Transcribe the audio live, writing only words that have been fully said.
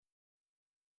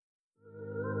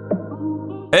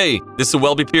Hey, this is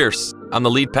Welby Pierce. I'm the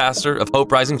lead pastor of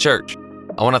Hope Rising Church.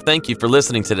 I want to thank you for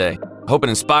listening today. I hope it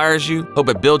inspires you, hope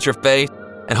it builds your faith,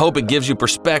 and hope it gives you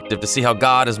perspective to see how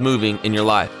God is moving in your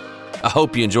life. I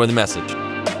hope you enjoy the message.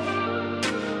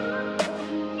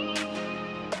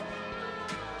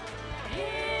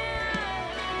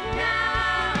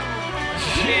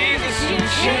 Jesus, you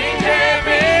change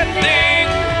everything.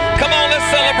 Come on,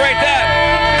 let's celebrate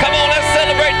that. Come on, let's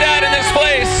celebrate that in this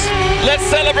place. Let's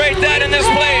celebrate that in this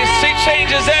place. He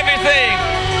changes everything.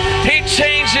 He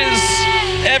changes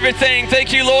everything.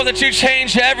 Thank you, Lord, that you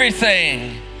change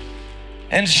everything.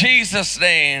 In Jesus'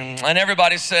 name. And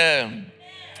everybody said,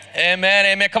 amen,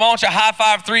 amen. Come on, you high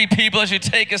five three people as you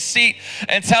take a seat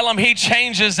and tell them he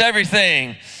changes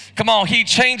everything. Come on, he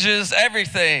changes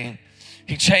everything.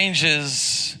 He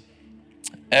changes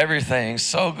everything.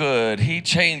 So good. He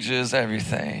changes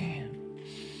everything.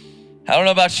 I don't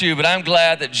know about you, but I'm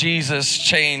glad that Jesus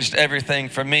changed everything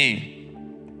for me.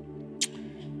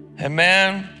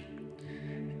 Amen.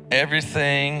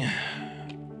 Everything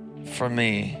for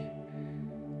me.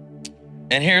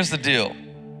 And here's the deal.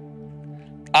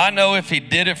 I know if he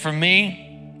did it for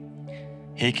me,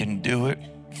 he can do it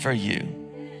for you.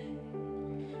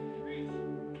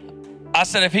 I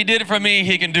said, if he did it for me,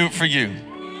 he can do it for you.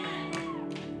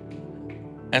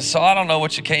 And so I don't know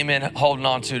what you came in holding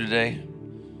on to today.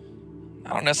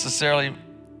 I don't necessarily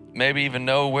maybe even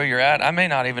know where you're at. I may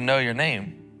not even know your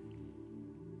name.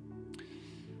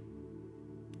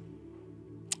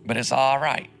 But it's all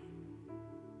right.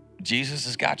 Jesus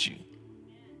has got you.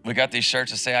 We got these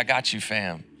shirts that say, I got you,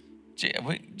 fam.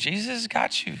 Jesus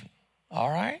got you, all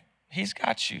right? He's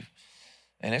got you,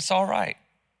 and it's all right.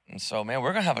 And so, man,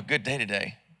 we're going to have a good day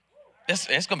today. It's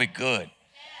going to be good.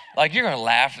 Like, you're going to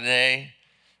laugh today,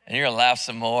 and you're going to laugh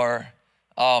some more.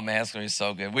 Oh, man, it's going to be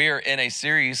so good. We are in a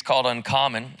series called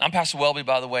Uncommon. I'm Pastor Welby,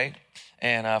 by the way,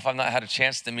 and if I've not had a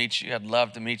chance to meet you, I'd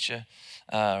love to meet you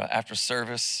after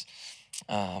service.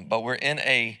 But we're in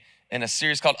a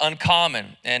series called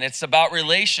Uncommon, and it's about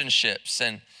relationships.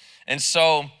 And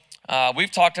so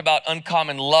we've talked about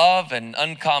uncommon love and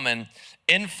uncommon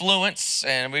influence,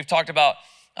 and we've talked about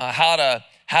how to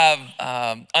have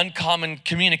uncommon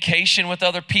communication with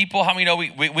other people. How many know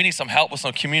we need some help with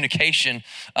some communication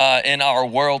in our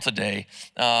world today?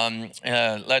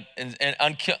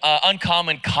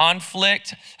 Uncommon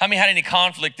conflict. How many had any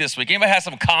conflict this week? Anybody had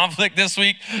some conflict this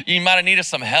week you might have needed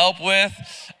some help with?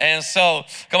 And so,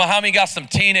 come on, how many got some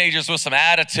teenagers with some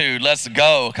attitude? Let's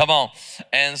go, come on.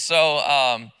 And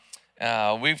so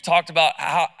we've talked about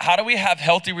how do we have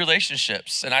healthy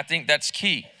relationships? And I think that's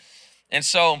key. And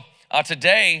so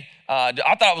today, I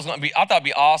thought it'd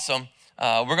be awesome.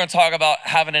 We're gonna talk about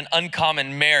having an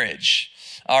uncommon marriage.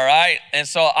 All right, and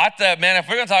so I thought, man, if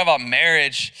we're gonna talk about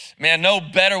marriage, man, no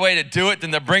better way to do it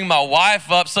than to bring my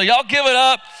wife up. So y'all give it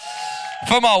up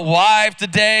for my wife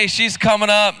today. She's coming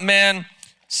up, man.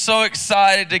 So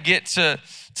excited to get to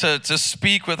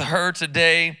speak with her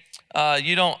today.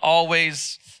 We don't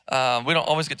always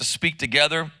get to speak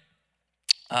together,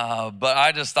 but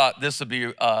I just thought this would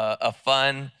be a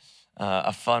fun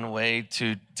way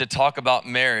to talk about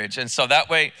marriage. And so that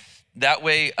way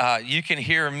you can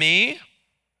hear me,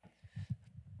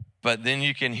 but then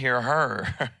you can hear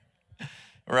her,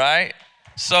 right?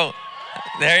 So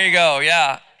there you go,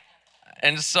 yeah.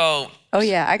 And so. Oh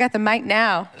yeah, I got the mic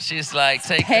now. She's like,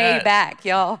 take Pay that. back,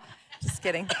 y'all. Just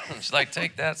kidding. She's like,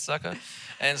 take that, sucker.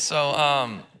 And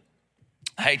so,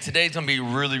 hey, today's gonna be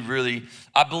really, really,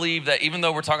 I believe that even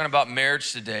though we're talking about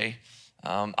marriage today,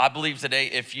 I believe today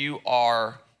if you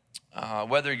are,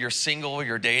 whether you're single,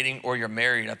 you're dating, or you're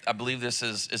married, I believe this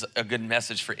is a good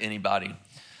message for anybody.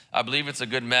 I believe it's a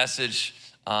good message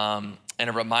and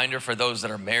a reminder for those that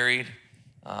are married.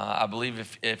 I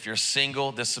believe if you're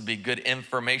single, this would be good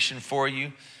information for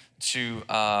you to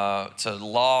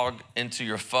log into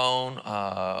your phone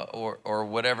or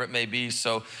whatever it may be.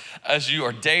 So as you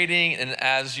are dating and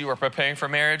as you are preparing for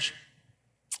marriage,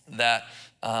 that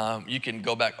you can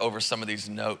go back over some of these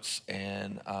notes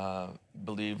and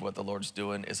believe what the Lord's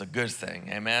doing is a good thing.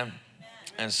 Amen.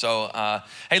 And so,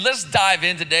 hey, let's dive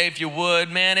in today if you would.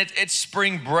 Man, it's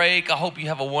spring break. I hope you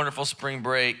have a wonderful spring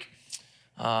break.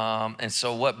 And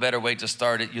so what better way to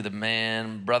start it? You're the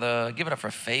man, brother. Give it up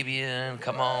for Fabian.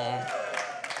 Come on.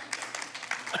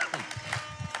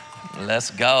 Let's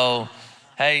go.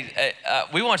 Hey,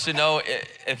 we want you to know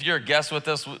if you're a guest with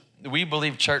us, we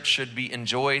believe church should be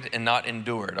enjoyed and not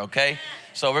endured, okay?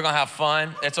 So we're gonna have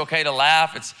fun. It's okay to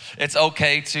laugh. It's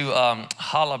okay to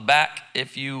holler back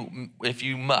if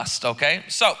you must, okay?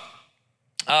 So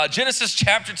Genesis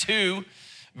chapter 2,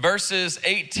 verses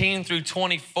 18 through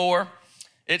 24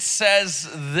 it says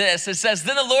this. It says,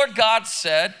 then the Lord God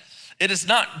said, it is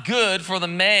not good for the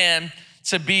man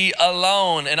to be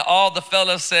alone. And all the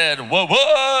fellas said,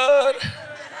 what?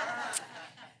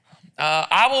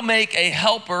 I will make a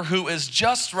helper who is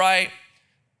just right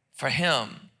for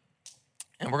him.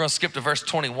 And we're gonna skip to verse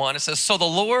 21. It says, so the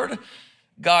Lord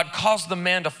God caused the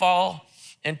man to fall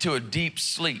into a deep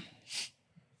sleep.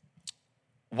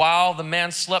 While the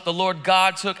man slept, the Lord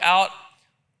God took out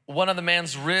one of the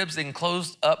man's ribs and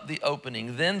closed up the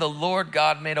opening. Then the Lord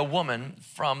God made a woman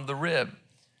from the rib,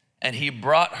 and he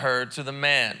brought her to the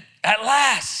man. At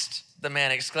last, the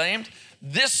man exclaimed,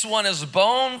 this one is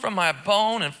bone from my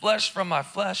bone and flesh from my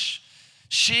flesh.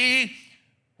 She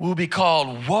will be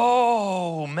called,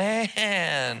 whoa,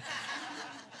 man,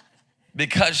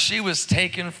 because she was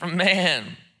taken from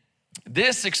man.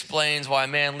 This explains why a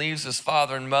man leaves his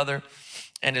father and mother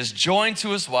and is joined to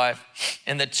his wife,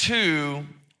 and the two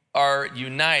are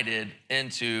united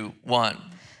into one.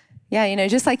 Yeah,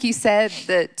 just like you said,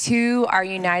 the two are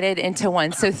united into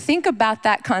one. So think about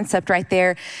that concept right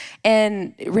there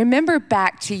and remember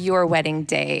back to your wedding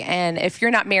day. And if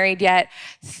you're not married yet,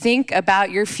 think about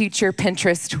your future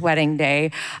Pinterest wedding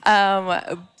day.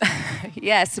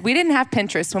 Yes, we didn't have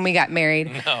Pinterest when we got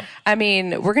married. No. I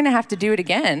mean, we're gonna have to do it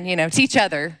again, to each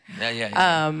other.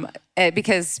 Yeah.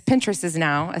 Because Pinterest is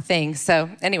now a thing. So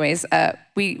anyways,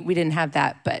 we didn't have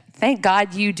that, but thank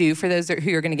God you do for those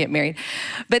who are gonna get married.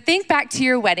 But think back to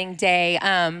your wedding day.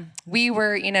 We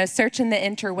were, searching the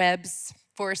interwebs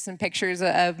for some pictures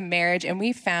of marriage, and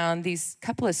we found these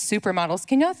couple of supermodels.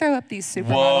 Can y'all throw up these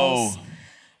supermodels? Whoa.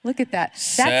 Look at that.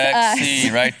 Sexy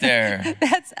us. right there.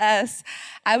 That's us.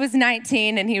 I was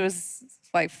 19 and he was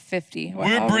like 50.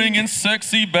 We're bringing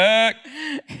sexy back.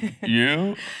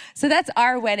 You? So that's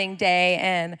our wedding day.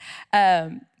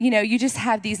 And, you just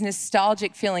have these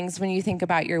nostalgic feelings when you think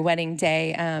about your wedding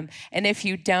day. And if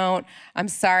you don't, I'm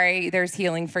sorry, there's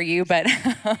healing for you. But,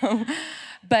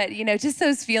 just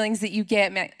those feelings that you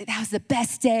get, man, that was the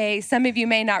best day. Some of you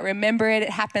may not remember it. It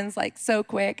happens like so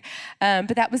quick.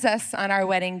 But that was us on our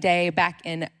wedding day back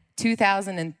in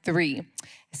 2003.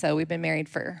 So we've been married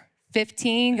for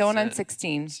 15, going on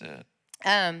 16. That's it.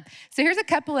 So here's a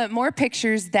couple of more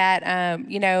pictures that,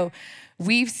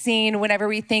 we've seen whenever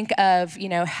we think of,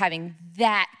 having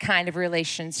that kind of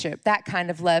relationship, that kind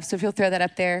of love. So if you'll throw that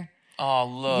up there. Oh,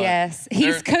 look. Yes,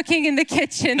 he's cooking in the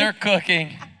kitchen. They're cooking.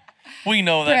 We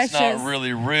know that's Precious. not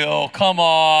really real. Come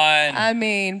on. I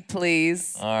mean,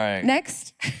 please. All right.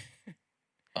 Next.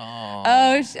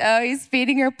 Oh, He's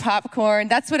feeding her popcorn.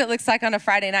 That's what it looks like on a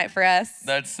Friday night for us.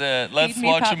 that's it. Let's me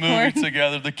watch a popcorn. movie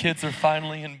together. The kids are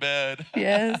finally in bed.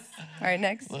 Yes. All right,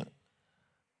 next. Look.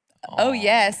 Oh,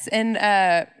 yes. And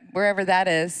wherever that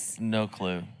is, No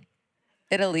clue.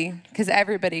 Italy, because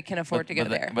everybody can afford to go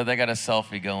there. But they got a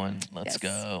selfie going. Let's Yes.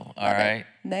 go. All Love it. right.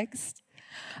 Next.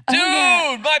 Dude, Oh,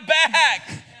 yeah. my back.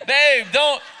 Babe,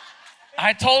 don't.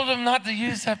 I told him not to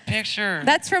use that picture.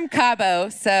 That's from Cabo,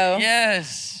 so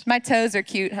Yes. my toes are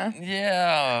cute, huh?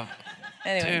 Yeah.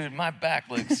 Anyway. Dude, my back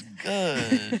looks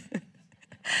good.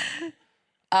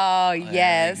 Oh, There you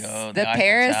yes. go. The Eiffel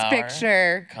Paris Tower.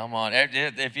 picture. Come on.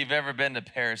 If you've ever been to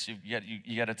Paris, you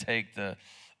got to take the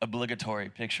obligatory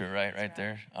picture right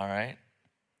there. All right.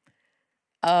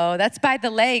 Oh, that's by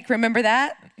the lake. Remember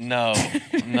that? No.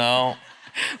 No.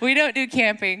 We don't do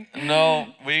camping. No.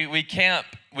 We camp.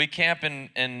 We camp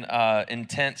in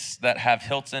tents that have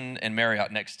Hilton and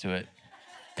Marriott next to it.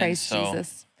 Praise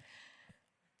Jesus.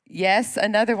 Yes,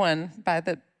 another one by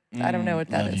the, I don't know what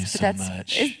that love is. you but so that's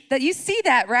much. that you see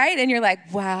that, right? And you're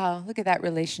like, wow, look at that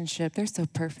relationship. They're so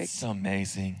perfect. So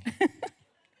amazing.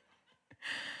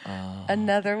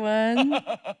 Another one.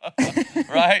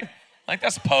 Right? Like,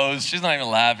 that's posed. She's not even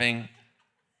laughing.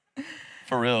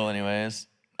 For real, anyways.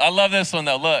 I love this one,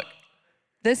 though. Look.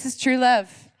 This is true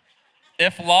love.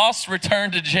 If lost,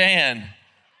 return to Jan.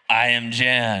 I am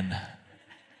Jan.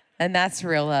 And that's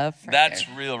real love. right That's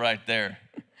there. real right there.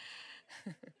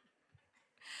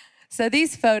 So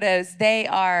these photos, they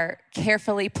are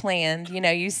carefully planned.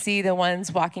 You see the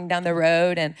ones walking down the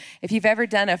road, and if you've ever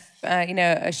done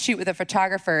a shoot with a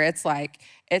photographer, it's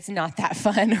not that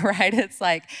fun, right? It's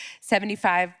like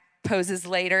 75 poses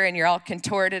later, and you're all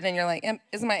contorted, and you're like,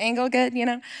 is my angle good?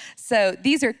 So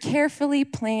these are carefully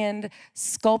planned,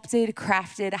 sculpted,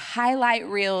 crafted highlight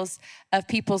reels of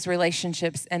people's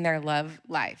relationships and their love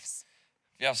lives.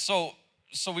 Yeah, so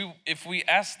if we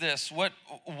ask this,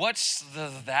 what's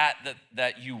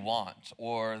that you want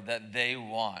or that they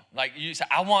want? Like you say,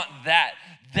 I want that.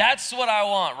 That's what I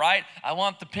want, right? I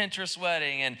want the Pinterest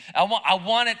wedding, and I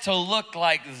want it to look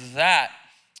like that.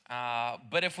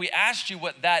 But if we asked you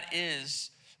what that is,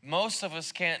 most of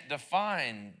us can't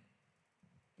define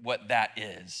what that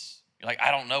is. You're like,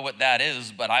 I don't know what that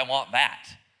is, but I want that.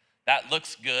 That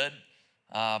looks good,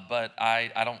 but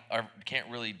I can't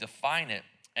really define it.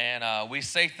 And we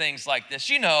say things like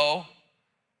this,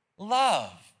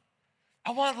 love.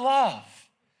 I want love.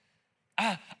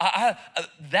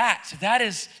 That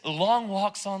is long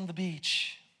walks on the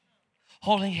beach,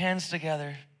 holding hands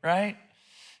together, right?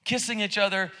 Kissing each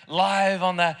other live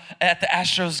at the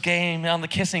Astros game on the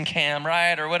kissing cam,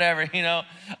 right? Or whatever,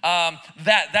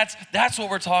 that's what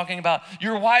we're talking about.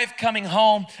 Your wife coming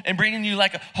home and bringing you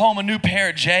home a new pair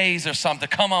of J's or something.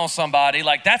 Come on, somebody.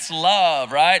 That's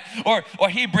love, right? Or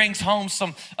he brings home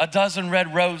a dozen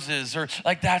red roses, or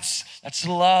that's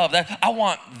love. I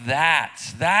want that.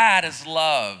 That is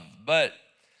love. But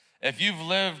if you've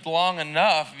lived long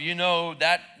enough,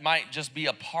 that might just be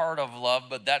a part of love,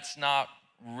 but that's not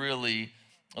really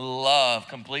love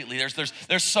completely.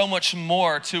 There's so much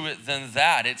more to it than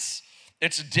that. It's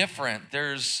different.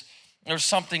 There's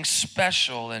something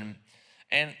special,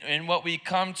 and what we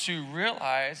come to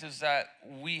realize is that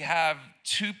we have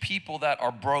two people that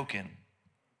are broken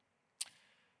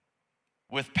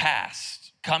with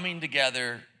past coming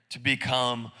together to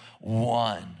become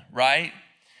one, right?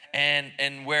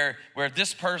 And where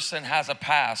this person has a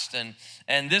past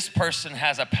and this person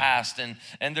has a past,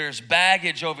 and there's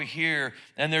baggage over here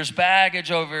and there's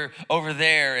baggage over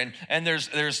there, and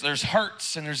there's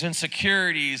hurts and there's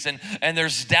insecurities and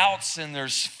there's doubts and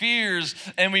there's fears,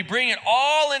 and we bring it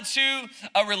all into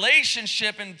a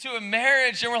relationship, into a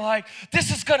marriage, and we're like,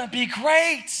 this is gonna be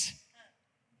great.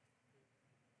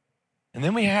 And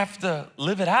then we have to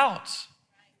live it out.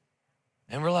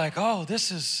 And we're like, oh, this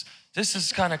is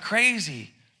kind of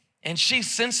crazy. And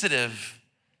she's sensitive,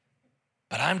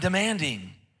 but I'm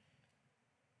demanding.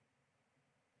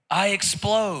 I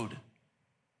explode.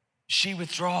 She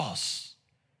withdraws,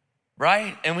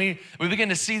 right? And we begin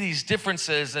to see these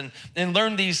differences and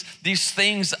learn these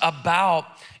things about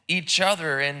each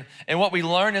other. And what we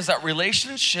learn is that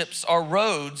relationships are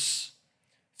roads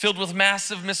filled with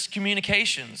massive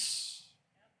miscommunications.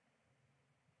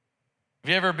 Have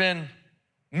you ever been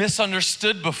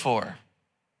misunderstood before?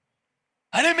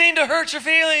 I didn't mean to hurt your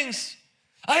feelings.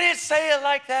 I didn't say it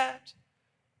like that,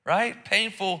 right?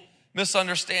 Painful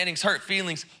misunderstandings, hurt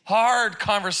feelings, hard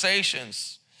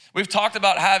conversations. We've talked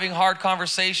about having hard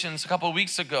conversations a couple of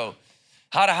weeks ago,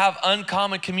 how to have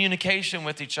uncommon communication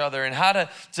with each other and how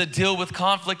to deal with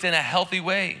conflict in a healthy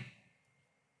way.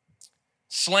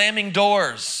 Slamming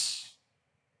doors,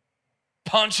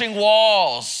 punching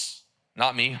walls.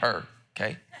 Not me, her,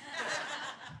 okay?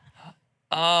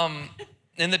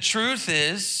 And the truth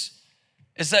is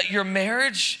that your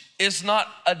marriage is not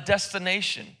a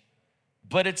destination,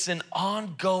 but it's an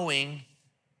ongoing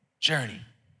journey.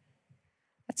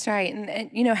 That's right.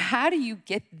 And how do you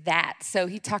get that? So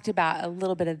he talked about a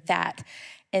little bit of that.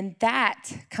 And that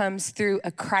comes through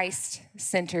a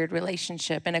Christ-centered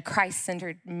relationship and a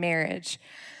Christ-centered marriage.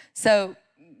 So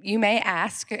you may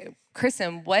ask,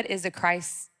 Kristen, what is a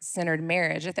Christ-centered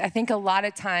marriage? I think a lot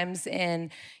of times in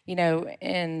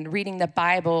reading the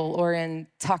Bible or in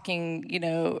talking,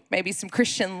 maybe some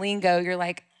Christian lingo, you're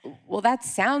like, well, that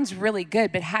sounds really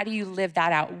good, but how do you live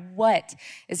that out? What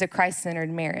is a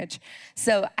Christ-centered marriage?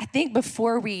 So I think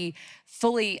before we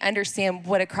fully understand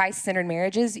what a Christ-centered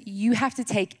marriage is, you have to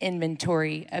take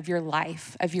inventory of your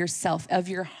life, of yourself, of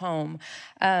your home.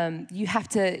 You have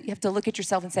to look at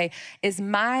yourself and say, is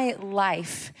my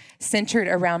life centered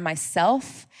around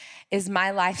myself? Is my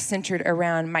life centered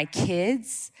around my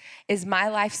kids? Is my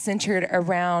life centered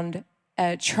around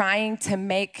trying to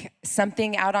make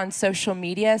something out on social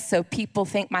media so people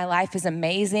think my life is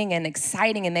amazing and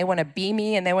exciting and they want to be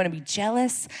me and they want to be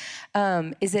jealous?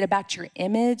 Is it about your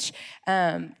image?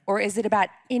 Or is it about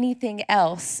anything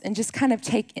else? And just kind of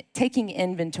taking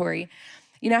inventory.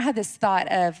 I had this thought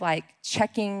of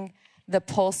checking the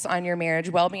pulse on your marriage.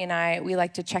 Welby and I, we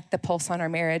like to check the pulse on our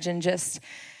marriage and just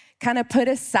kind of put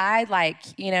aside,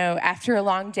 after a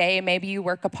long day, maybe you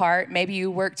work apart, maybe you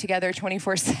work together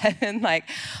 24/7, like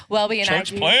Welby and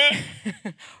Church I do. plant.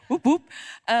 Whoop, whoop.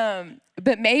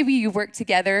 But maybe you work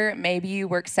together, maybe you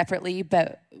work separately,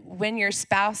 but when your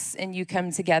spouse and you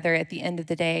come together at the end of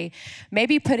the day,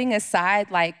 maybe putting aside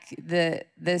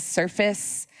the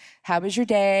surface, how was your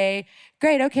day?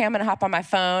 Great, okay, I'm gonna hop on my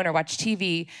phone or watch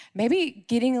TV. Maybe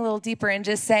getting a little deeper and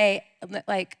just say,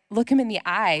 look them in the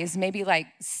eyes, maybe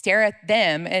stare at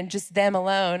them and just them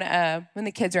alone when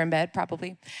the kids are in bed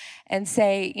probably, and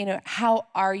say, how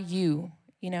are you?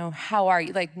 How are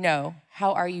you? No,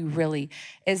 how are you really?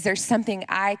 Is there something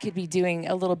I could be doing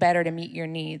a little better to meet your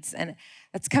needs? And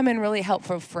that's come in really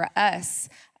helpful for us.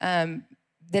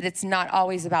 that it's not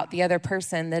always about the other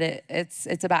person, that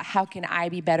it's about how can I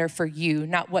be better for you,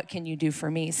 not what can you do for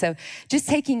me. So just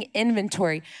taking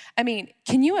inventory. I mean,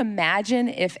 can you imagine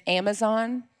if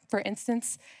Amazon, for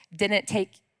instance, didn't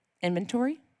take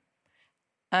inventory?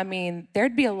 I mean,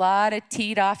 there'd be a lot of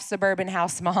teed off suburban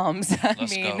house moms.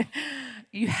 Let's go.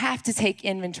 You have to take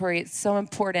inventory. It's so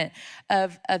important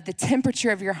of the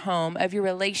temperature of your home, of your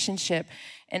relationship,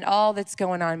 and all that's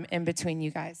going on in between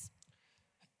you guys.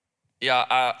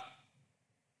 Yeah,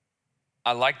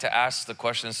 I like to ask the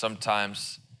question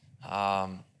sometimes.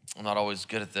 I'm not always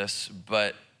good at this,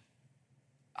 but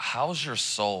how's your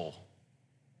soul?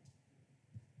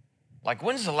 Like,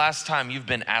 when's the last time you've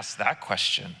been asked that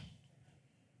question?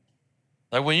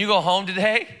 Like, when you go home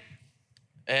today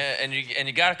and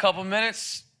you got a couple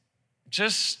minutes,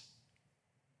 just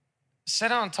sit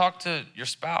down and talk to your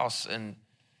spouse and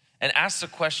ask the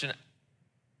question.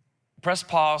 Press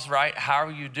pause, right? How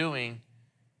are you doing?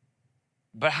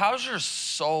 But how's your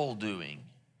soul doing?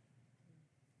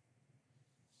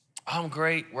 I'm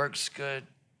great, work's good,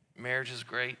 marriage is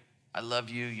great. I love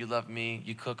you, you love me,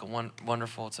 you cook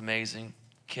wonderful, it's amazing.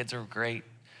 Kids are great,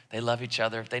 they love each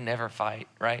other, they never fight,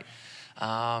 right?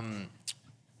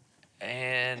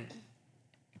 And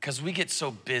because we get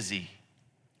so busy,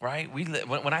 right?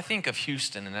 When I think of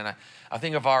Houston, and then I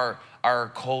think of our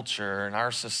culture and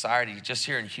our society just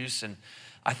here in Houston,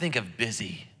 I think of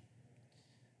busy.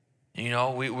 You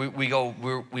know, we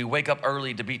wake up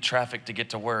early to beat traffic to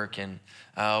get to work, and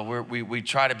we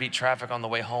try to beat traffic on the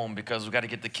way home because we got to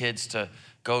get the kids to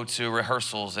go to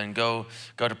rehearsals and go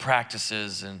to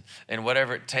practices and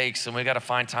whatever it takes, and we got to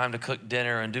find time to cook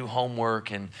dinner and do homework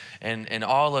and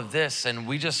all of this, and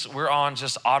we're on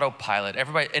just autopilot.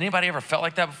 Anybody ever felt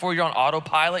like that before? You're on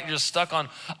autopilot, you're just stuck on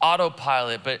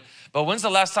autopilot. But when's the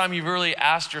last time you really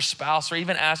asked your spouse or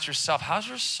even asked yourself, how's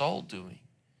your soul doing?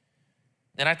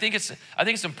 And I think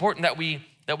it's important that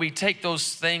we take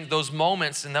those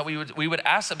moments and that we would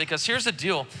ask them, because here's the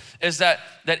deal, is that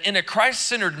in a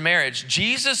Christ-centered marriage,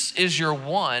 Jesus is your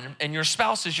one and your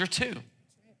spouse is your two.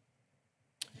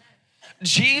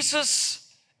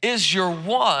 Jesus is your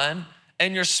one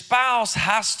and your spouse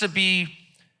has to be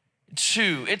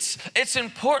two. It's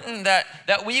important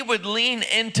that we would lean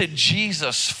into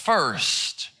Jesus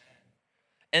first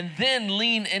and then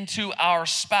lean into our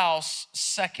spouse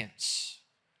second.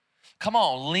 Come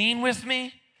on, lean with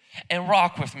me and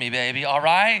rock with me, baby, all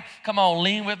right? Come on,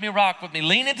 lean with me, rock with me.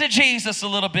 Lean into Jesus a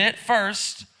little bit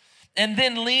first, and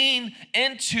then lean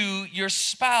into your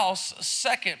spouse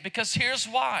second, because here's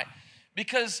why.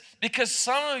 Because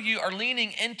some of you are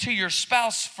leaning into your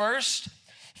spouse first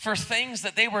for things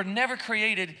that they were never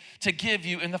created to give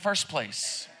you in the first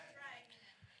place.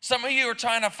 Some of you are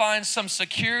trying to find some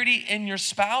security in your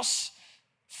spouse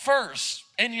first,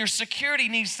 and your security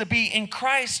needs to be in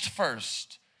Christ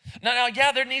first. Now,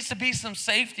 yeah, there needs to be some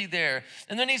safety there,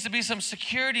 and there needs to be some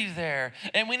security there,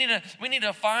 and we need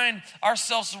to find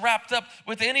ourselves wrapped up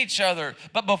within each other.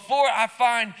 But before I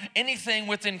find anything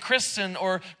within Kristen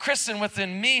or Kristen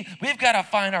within me, we've got to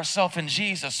find ourselves in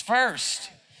Jesus first.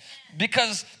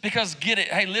 Because get it,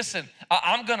 hey, listen,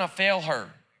 I'm gonna fail her.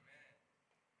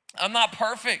 I'm not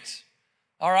perfect,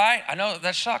 all right? I know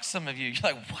that shocks some of you. You're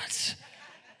like, what?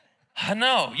 I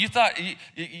know, you thought,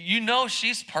 you know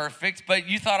she's perfect, but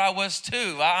you thought I was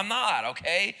too. I'm not,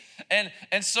 okay? And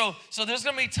so there's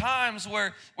gonna be times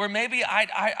where maybe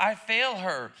I fail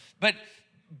her, but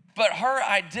her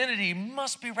identity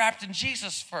must be wrapped in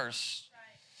Jesus first.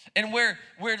 And where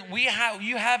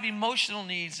you have emotional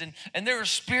needs and there are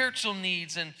spiritual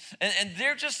needs and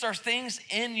there just are things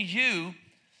in you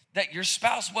that your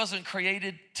spouse wasn't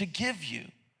created to give you.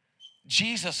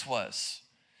 Jesus was.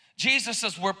 Jesus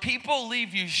says, where people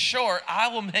leave you short, I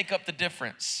will make up the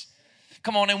difference.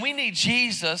 Come on, and we need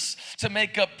Jesus to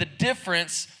make up the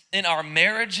difference in our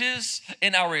marriages,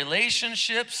 in our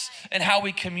relationships, and how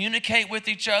we communicate with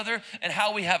each other, and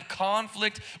how we have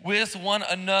conflict with one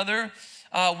another.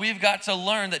 We've got to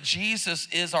learn that Jesus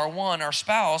is our one, our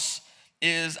spouse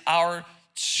is our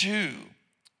two.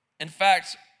 In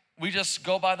fact, we just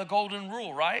go by the golden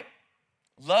rule, right?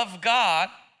 Love God,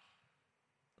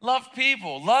 love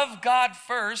people, love God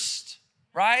first,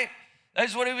 right?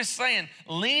 That's what he was saying.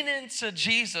 Lean into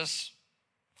Jesus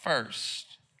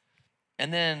first,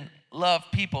 and then love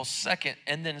people second,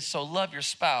 and then so love your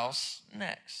spouse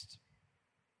next.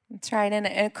 That's right. In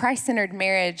a Christ-centered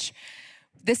marriage,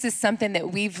 this is something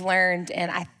that we've learned,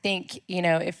 and I think, you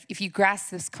know, if you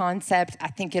grasp this concept, I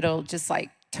think it'll just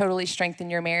like totally strengthen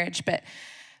your marriage. But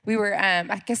we were,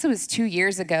 I guess it was 2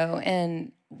 years ago,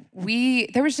 and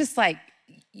there was just like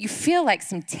you feel like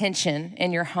some tension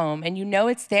in your home, and you know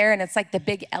it's there, and it's like the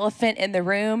big elephant in the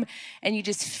room, and you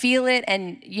just feel it,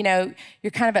 and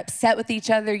you're kind of upset with each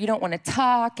other. You don't want to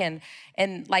talk, and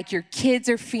like your kids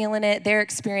are feeling it. They're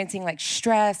experiencing like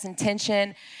stress and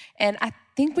tension. And I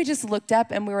think we just looked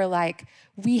up and we were like,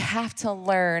 we have to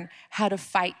learn how to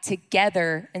fight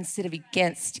together instead of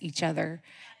against each other.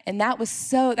 And that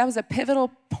was a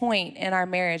pivotal point in our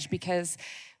marriage, because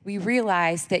we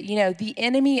realized that, the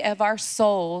enemy of our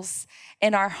souls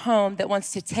in our home that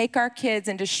wants to take our kids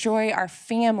and destroy our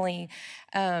family,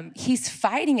 he's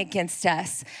fighting against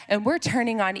us, and we're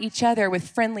turning on each other with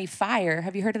friendly fire.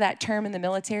 Have you heard of that term in the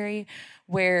military,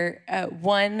 where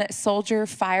one soldier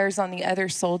fires on the other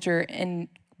soldier and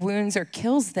wounds or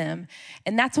kills them?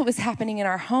 And that's what was happening in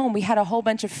our home. We had a whole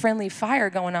bunch of friendly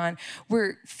fire going on.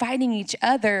 We're fighting each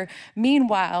other.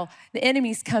 Meanwhile, the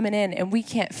enemy's coming in and we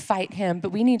can't fight him,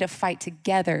 but we need to fight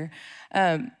together.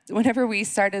 Whenever we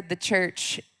started the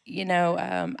church,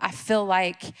 I feel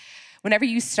like whenever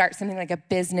you start something like a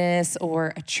business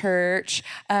or a church,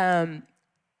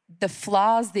 the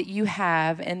flaws that you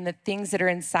have and the things that are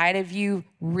inside of you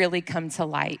really come to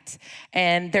light,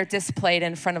 and they're displayed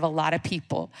in front of a lot of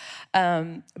people.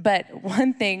 But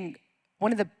one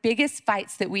of the biggest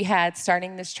fights that we had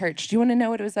starting this church, do you want to know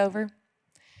what it was over?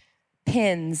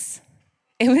 Pins.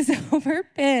 It was over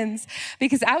pins,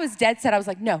 because I was dead set. I was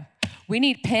like, no, we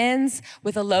need pins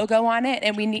with a logo on it,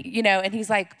 and we need, and he's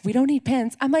like, we don't need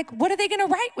pins. I'm like, what are they gonna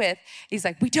write with? He's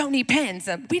like, we don't need pins.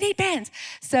 We need pins.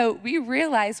 So we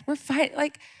realized we're fighting,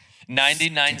 like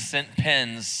 99-cent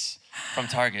pins from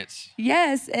Targets.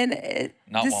 Yes, and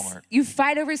not Walmart. You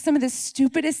fight over some of the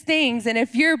stupidest things, and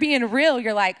if you're being real,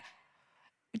 you're like,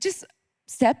 just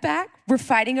step back. We're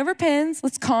fighting over pins.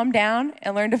 Let's calm down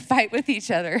and learn to fight with each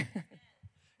other.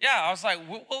 Yeah, I was like,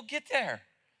 we'll get there.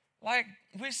 Like,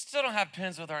 we still don't have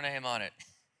pins with our name on it.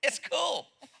 It's cool.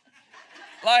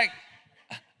 Like,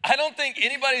 I don't think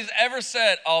anybody's ever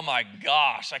said, oh my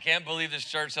gosh, I can't believe this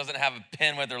church doesn't have a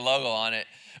pin with their logo on it.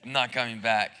 I'm not coming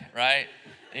back, right?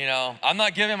 I'm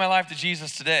not giving my life to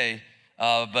Jesus today,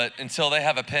 but until they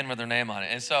have a pin with their name on it.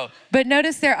 And so. But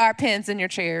notice there are pins in your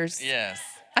chairs. Yes.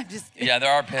 I'm just. Yeah,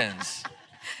 there are pins.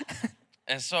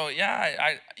 And so,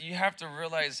 you have to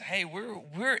realize, hey,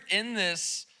 we're in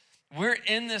this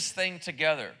thing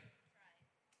together.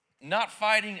 Not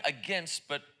fighting against,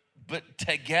 but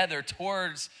together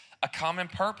towards a common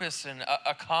purpose and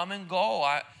a common goal.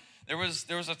 There was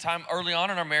a time early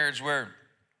on in our marriage where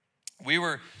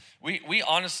we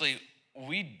honestly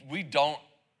don't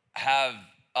have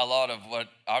a lot of what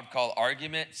I would call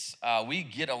arguments. We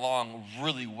get along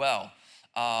really well,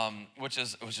 which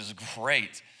is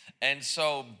great. And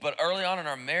so, but early on in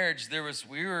our marriage,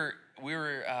 we were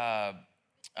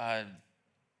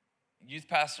youth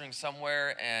pastoring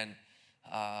somewhere, and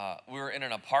we were in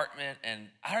an apartment, and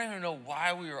I don't even know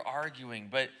why we were arguing,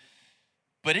 but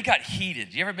it got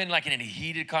heated. You ever been like in a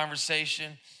heated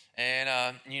conversation, and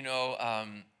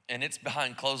and it's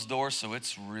behind closed doors, so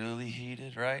it's really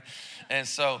heated, right? And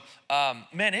so,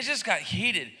 man, it just got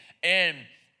heated, and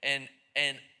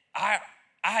I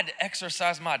had to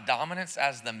exercise my dominance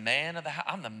as the man of the house.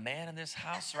 I'm the man of this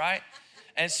house, right?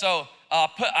 And so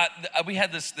we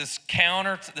had this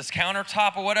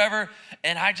countertop or whatever,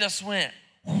 and I just went,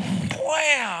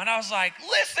 wow, and I was like,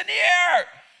 listen here.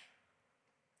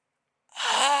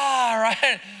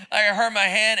 Right? I heard my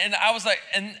hand, and I was like,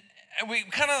 and we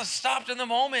kind of stopped in the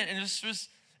moment, and it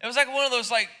was like one of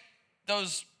those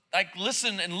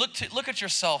listen and look at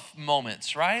yourself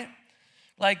moments, right?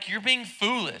 Like you're being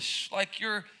foolish, like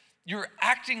you're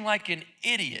acting like an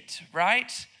idiot,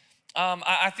 right?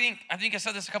 I think I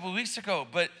said this a couple of weeks ago,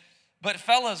 but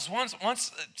fellas,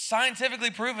 once scientifically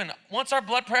proven, once our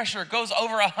blood pressure goes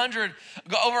over 100,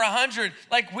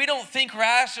 like we don't think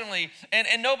rationally,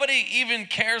 and nobody even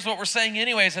cares what we're saying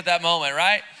anyways at that moment,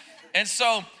 right? And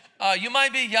so you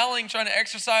might be yelling, trying to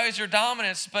exercise your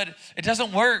dominance, but it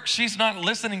doesn't work. She's not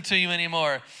listening to you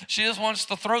anymore. She just wants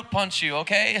to throat punch you,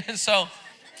 okay? And so.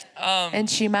 And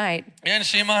she might. And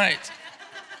she might.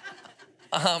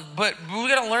 But we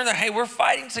got to learn that, hey, we're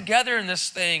fighting together in this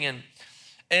thing.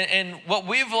 And what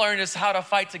we've learned is how to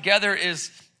fight together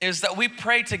is that we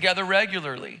pray together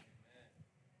regularly.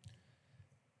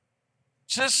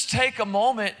 Just take a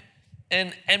moment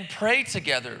and pray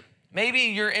together. Maybe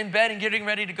you're in bed and getting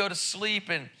ready to go to sleep,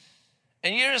 and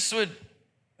you just would,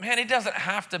 man, it doesn't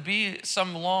have to be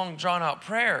some long drawn out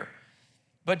prayer,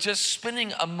 but just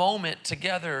spending a moment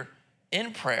together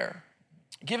in prayer,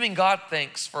 giving God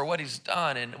thanks for what he's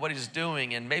done and what he's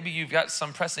doing. And maybe you've got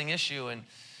some pressing issue, and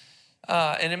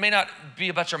and it may not be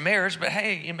about your marriage, but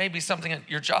hey, it may be something at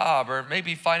your job, or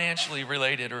maybe financially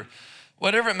related, or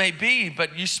whatever it may be,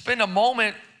 but you spend a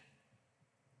moment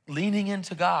leaning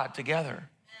into God together.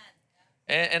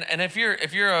 And if you're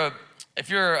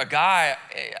a guy,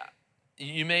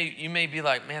 you may be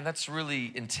like, man, that's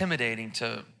really intimidating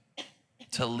to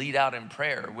lead out in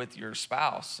prayer with your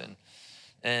spouse.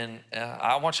 And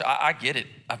I get it.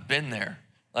 I've been there.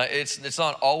 It's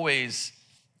not always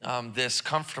this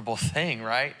comfortable thing,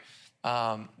 right?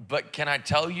 But can I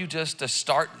tell you, just to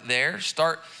start there,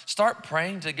 start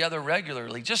praying together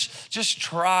regularly. Just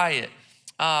try it,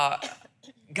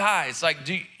 guys. Like,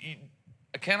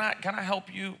 can I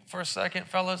help you for a second,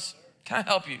 fellas? Can I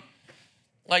help you?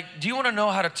 Like, do you want to know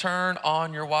how to turn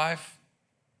on your wife?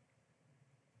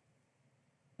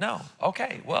 No.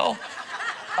 Okay. Well,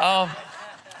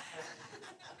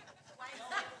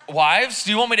 wives,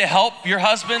 do you want me to help your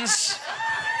husbands?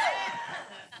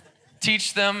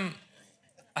 Teach them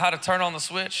how to turn on the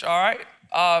switch, all right?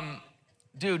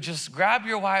 Dude, just grab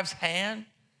your wife's hand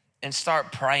and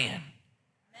start praying.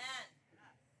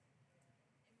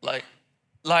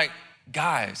 Like,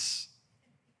 guys,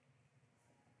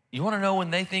 you wanna know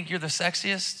when they think you're the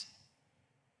sexiest?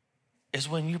 Is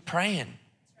when you're praying.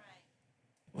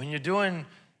 When you're doing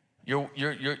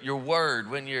your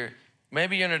word, when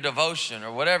maybe you're in a devotion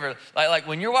or whatever. Like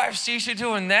when your wife sees you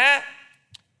doing that,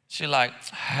 she's like,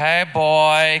 hey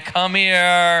boy, come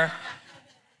here,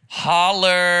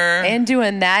 holler. And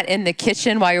doing that in the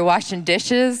kitchen while you're washing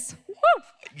dishes. Woo.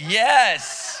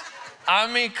 Yes. I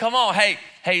mean, come on.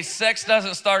 Hey, sex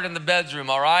doesn't start in the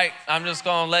bedroom, all right? I'm just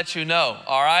gonna let you know,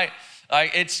 all right?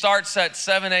 Like, it starts at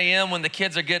 7 a.m. when the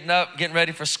kids are getting up, getting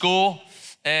ready for school,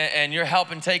 and you're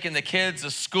helping taking the kids to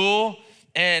school.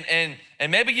 And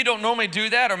maybe you don't normally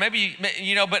do that, or maybe,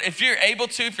 but if you're able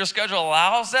to, if your schedule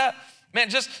allows that,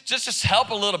 man, just help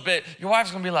a little bit. Your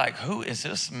wife's gonna be like, who is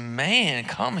this man?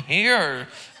 Come here.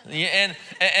 And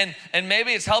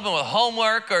maybe it's helping with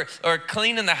homework or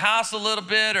cleaning the house a little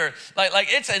bit, or like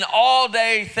it's an all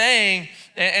day thing.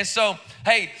 And so,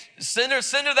 hey, send her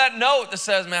that note that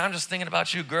says, man, I'm just thinking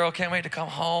about you, girl. Can't wait to come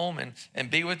home and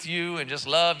be with you and just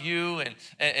love you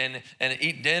and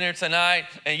eat dinner tonight.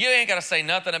 And you ain't gotta say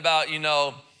nothing about,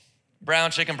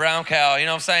 brown chicken, brown cow, you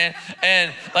know what I'm saying?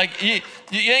 And like, you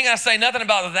ain't gotta say nothing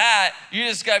about that. You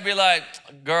just gotta be like,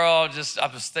 girl, I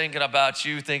was thinking about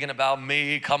you, thinking about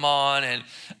me, come on. And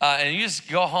you just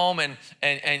go home and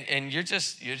you're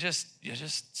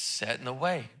just setting the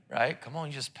way, right? Come on,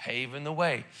 you're just paving the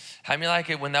way. How many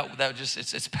like it when that just,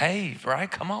 it's paved,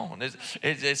 right? Come on,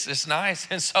 it's nice.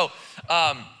 And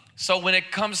so when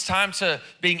it comes time to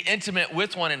being intimate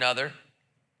with one another,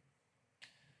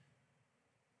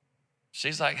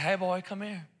 she's like, hey boy, come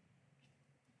here.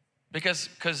 Because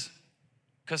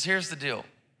here's the deal.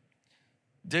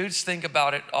 Dudes think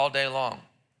about it all day long.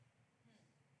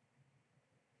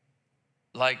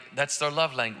 Like, that's their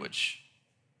love language.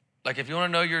 Like, if you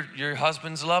want to know your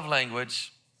husband's love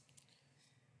language,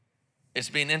 it's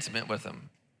being intimate with him.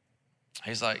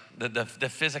 He's like, the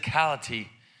physicality,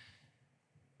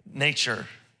 nature.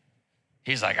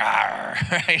 He's like,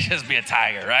 right? Just be a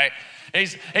tiger, right?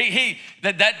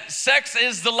 That sex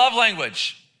is the love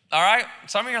language, all right?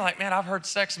 Some of you are like, man, I've heard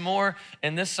sex more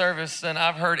in this service than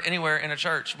I've heard anywhere in a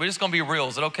church. We're just gonna be real.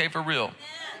 Is it okay for real?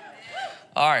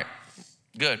 All right,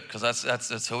 good, because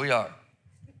that's who we are.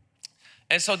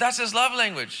 And so that's his love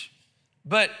language.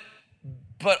 But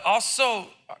also,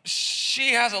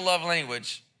 she has a love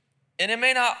language, and it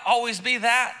may not always be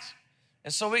that.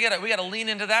 And so we gotta lean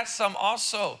into that some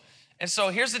also. And so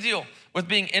here's the deal with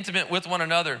being intimate with one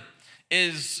another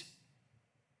is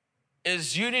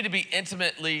you need to be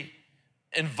intimately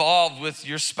involved with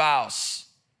your spouse.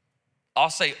 I'll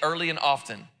say early and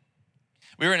often.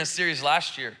 We were in a series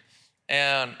last year,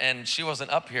 and she wasn't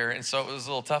up here, and so it was a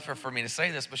little tougher for me to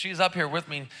say this, but she's up here with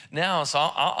me now, so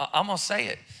I'm gonna say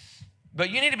it. But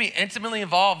you need to be intimately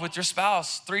involved with your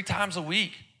spouse 3 times a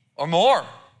week or more.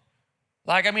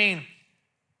 Like, I mean,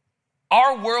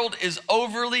 our world is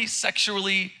overly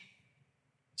sexually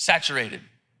saturated.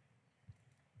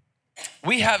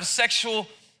 We have sexual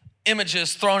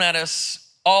images thrown at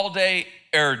us all day,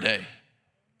 every day.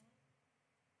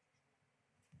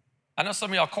 I know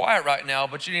some of y'all quiet right now,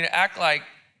 but you need to act like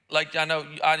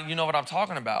you know what I'm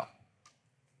talking about.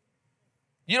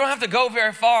 You don't have to go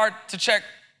very far to check,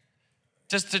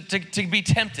 just to be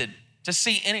tempted to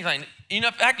see anything. In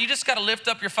fact, you just got to lift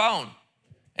up your phone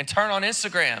and turn on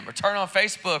Instagram or turn on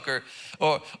Facebook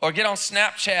or get on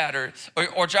Snapchat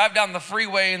or drive down the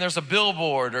freeway and there's a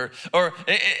billboard or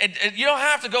you don't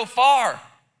have to go far.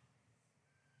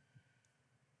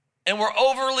 And we're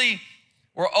overly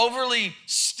We're overly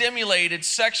stimulated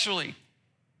sexually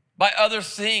by other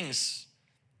things.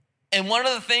 And one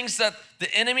of the things that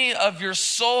the enemy of your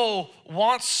soul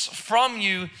wants from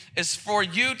you is for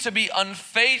you to be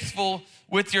unfaithful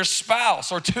with your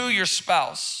spouse or to your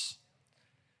spouse.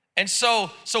 And so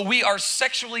we are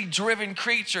sexually driven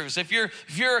creatures. If you're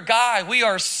a guy, we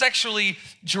are sexually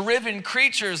driven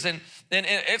creatures, and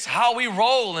it's how we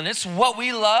roll, and it's what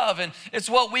we love, and it's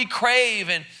what we crave,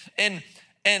 and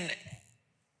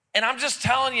I'm just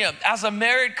telling you, as a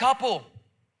married couple,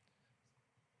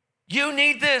 you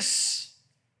need this.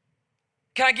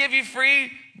 Can I give you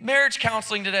free marriage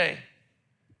counseling today?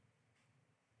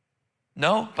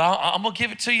 No, but I'm gonna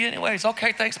give it to you anyways.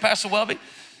 Okay, thanks, Pastor Welby.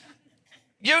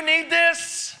 You need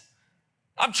this.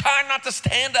 I'm trying not to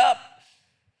stand up,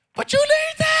 but you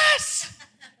need this.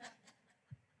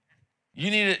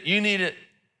 You need it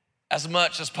as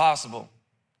much as possible.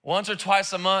 Once or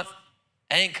twice a month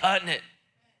ain't cutting it.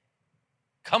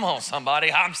 Come on,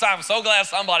 somebody. I'm so glad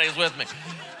somebody is with me.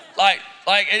 Like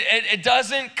it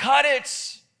doesn't cut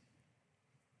it.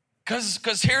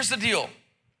 Because here's the deal.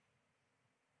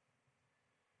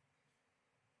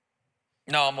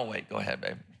 No, I'm gonna wait. Go ahead,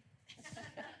 babe.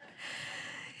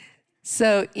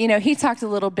 So, he talked a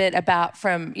little bit about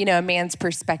from, a man's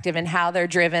perspective and how they're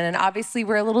driven. And obviously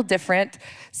we're a little different.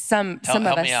 Some of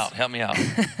us. Help me out.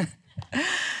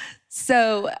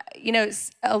 So,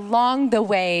 along the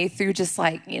way through just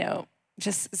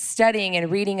just studying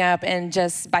and reading up and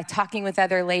just by talking with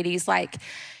other ladies,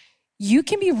 you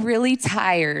can be really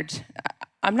tired.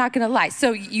 I'm not gonna lie.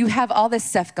 So you have all this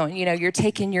stuff going, you're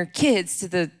taking your kids to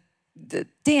the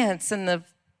dance and the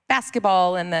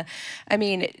basketball and the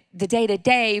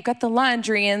day-to-day, you've got the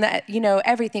laundry and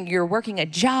everything. You're working a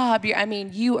job.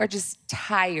 You are just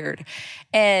tired.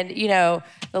 And,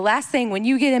 the last thing when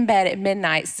you get in bed at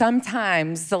midnight,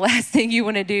 sometimes the last thing you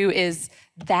want to do is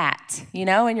that,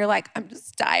 and you're like, I'm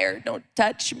just tired. Don't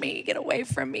touch me. Get away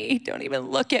from me. Don't even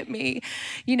look at me,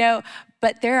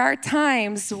 But there are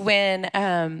times when,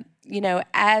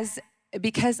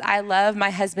 because I love my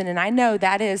husband and I know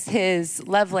that is his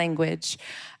love language.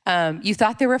 You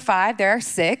thought there were 5, there are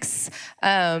 6.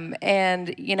 But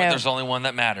there's only one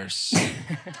that matters.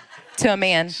 To a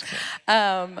man.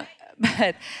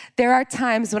 But there are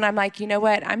times when I'm like, you know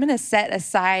what? I'm going to set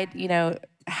aside,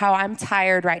 how I'm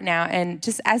tired right now. And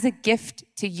just as a gift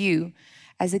to you,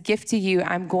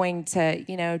 I'm going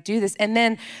to, do this. And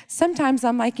then sometimes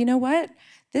I'm like, you know what?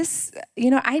 This,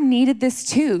 I needed this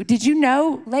too. Did you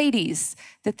know, ladies,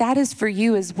 that is for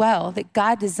you as well, that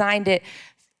God designed it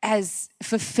as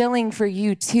fulfilling for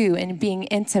you too and being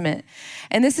intimate.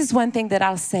 And this is one thing that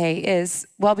I'll say is,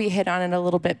 we hit on it a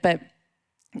little bit, but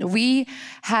we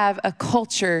have a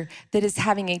culture that is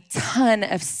having a ton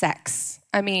of sex.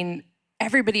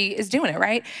 Everybody is doing it,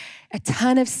 right? A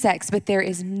ton of sex, but there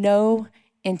is no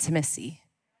intimacy.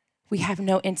 We have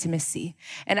no intimacy.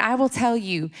 And I will tell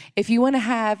you, if you want to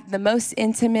have the most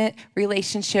intimate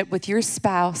relationship with your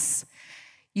spouse,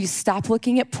 you stop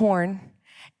looking at porn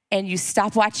and you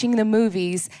stop watching the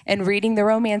movies and reading the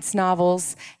romance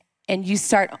novels, and you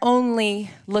start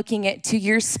only looking to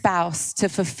your spouse to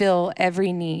fulfill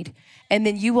every need. And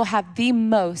then you will have the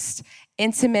most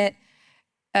intimate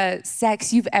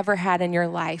sex you've ever had in your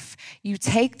life. You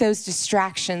take those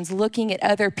distractions, looking at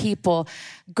other people,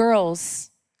 girls,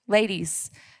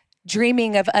 ladies,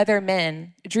 dreaming of other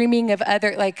men, dreaming of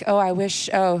other,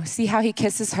 see how he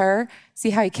kisses her?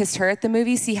 See how he kissed her at the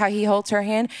movie? See how he holds her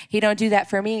hand? He don't do that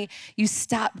for me. You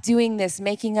stop doing this,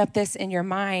 making up this in your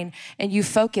mind, and you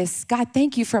focus, God,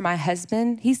 thank you for my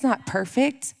husband. He's not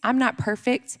perfect. I'm not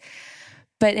perfect.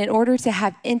 But in order to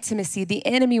have intimacy, the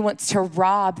enemy wants to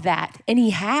rob that, and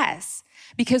he has.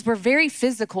 Because we're very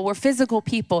physical, we're physical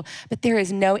people, but there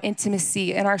is no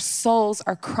intimacy, and our souls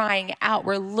are crying out.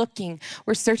 We're looking,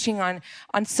 we're searching on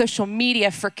social media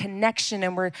for connection,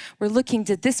 and we're looking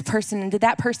to this person and to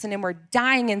that person, and we're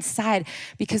dying inside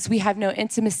because we have no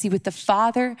intimacy with the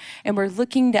Father, and we're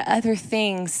looking to other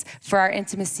things for our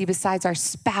intimacy besides our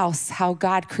spouse, how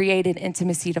God created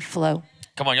intimacy to flow.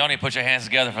 Come on, y'all need to put your hands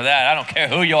together for that. I don't care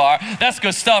who you are. That's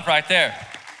good stuff right there.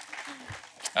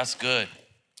 That's good.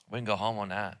 We can go home on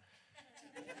that.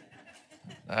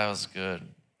 That was good.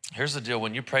 Here's the deal.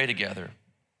 When you pray together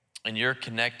and you're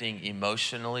connecting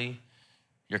emotionally,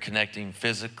 you're connecting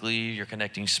physically, you're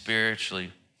connecting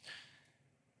spiritually,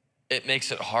 it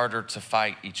makes it harder to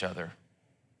fight each other,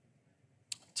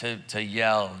 to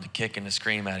yell, to kick and to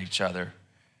scream at each other.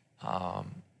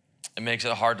 It makes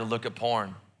it hard to look at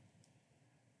porn.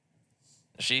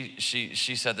 She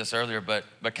said this earlier, but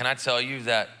can I tell you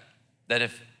that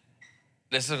if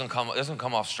this is gonna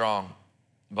come off strong,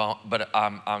 but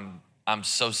I'm I'm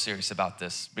so serious about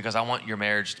this because I want your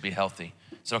marriage to be healthy.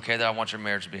 Is it okay that I want your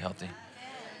marriage to be healthy?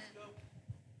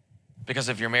 Because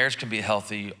if your marriage can be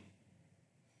healthy,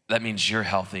 that means you're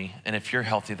healthy. And if you're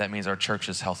healthy, that means our church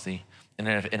is healthy. And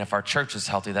if our church is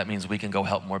healthy, that means we can go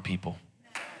help more people,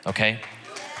 okay?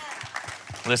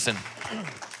 Listen,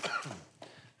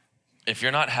 if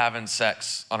you're not having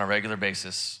sex on a regular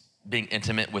basis, being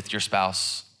intimate with your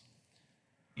spouse,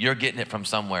 you're getting it from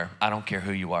somewhere. I don't care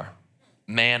who you are,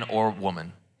 man or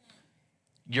woman.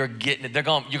 You're getting it. You're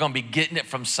gonna be getting it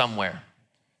from somewhere,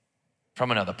 from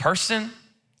another person,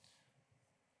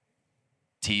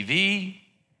 TV,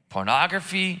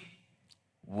 pornography,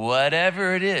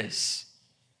 whatever it is.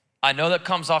 I know that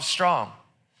comes off strong,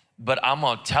 but I'm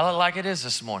gonna tell it like it is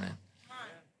this morning.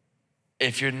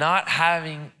 If you're not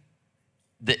having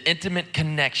the intimate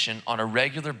connection on a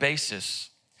regular basis,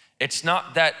 it's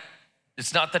not that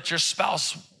your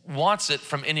spouse wants it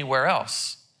from anywhere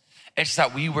else. It's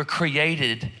that we were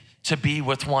created to be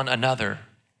with one another.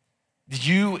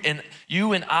 You and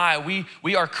I,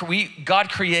 God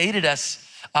created us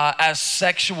as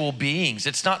sexual beings.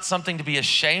 It's not something to be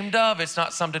ashamed of. It's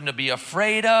not something to be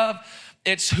afraid of.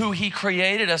 It's who he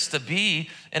created us to be,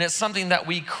 and it's something that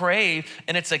we crave,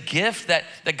 and it's a gift that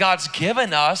God's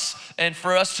given us and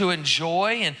for us to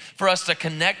enjoy and for us to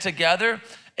connect together.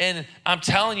 And I'm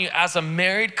telling you, as a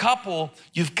married couple,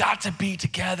 you've got to be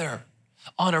together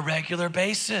on a regular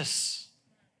basis.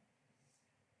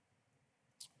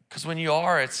 Because when you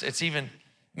are, it's even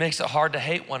makes it hard to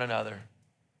hate one another.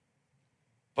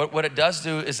 But what it does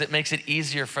do is it makes it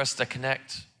easier for us to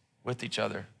connect with each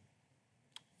other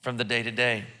from the day to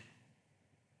day.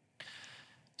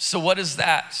 So what is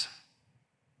that?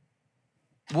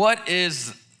 What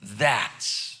is that?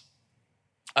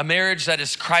 A marriage that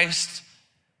is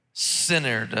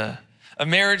Christ-centered, a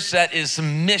marriage that is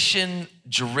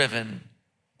mission-driven.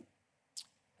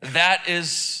 That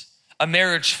is a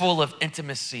marriage full of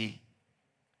intimacy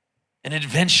and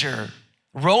adventure,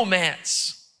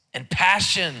 romance and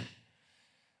passion.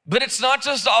 But it's not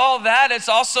just all that, it's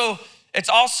also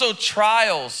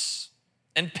trials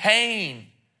and pain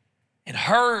and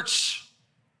hurts,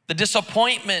 the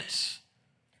disappointment,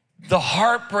 the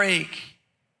heartbreak,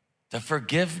 the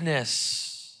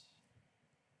forgiveness,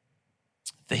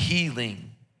 the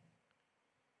healing.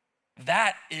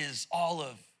 That is all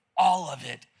of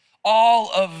it.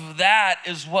 All of that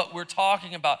is what we're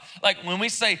talking about. Like when we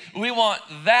say we want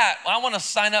that, I want to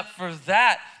sign up for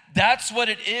that. That's what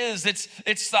it is.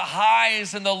 It's the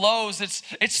highs and the lows.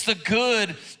 It's the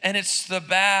good and it's the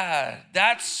bad.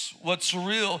 That's what's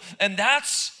real, and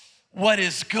that's what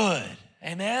is good.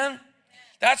 Amen?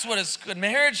 That's what is good.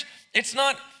 Marriage, it's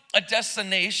not a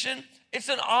destination. It's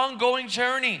an ongoing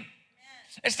journey.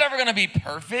 It's never going to be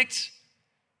perfect.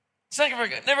 It's never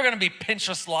going to be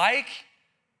Pinterest-like.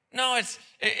 No,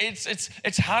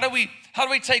 it's how do we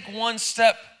take one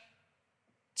step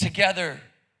together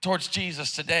towards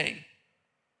Jesus today?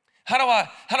 How do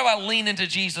I lean into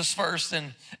Jesus first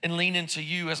and lean into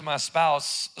you as my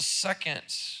spouse second?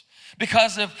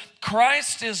 Because if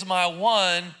Christ is my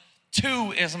one,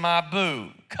 two is my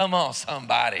boo. Come on,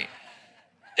 somebody.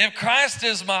 If Christ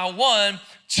is my one,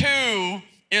 two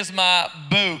is my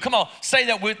boo. Come on, say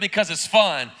that with me because it's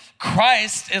fun.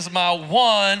 Christ is my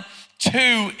one,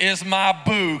 two is my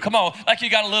boo. Come on, like you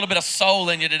got a little bit of soul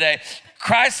in you today.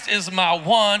 Christ is my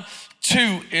one,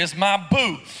 two is my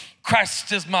boo.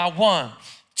 Christ is my one,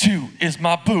 two is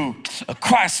my boo.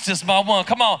 Christ is my one.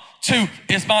 Come on, two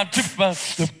is my two.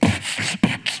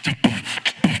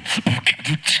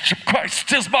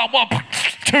 Christ is my one,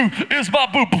 two is my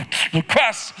boo.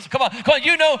 Christ, come on.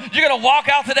 You know you're gonna walk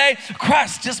out today.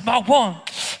 Christ is my one,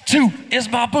 two is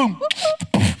my boo.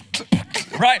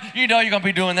 Right? You know you're gonna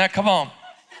be doing that. Come on.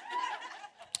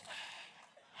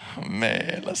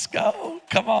 Man, let's go.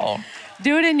 Come on.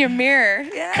 Do it in your mirror.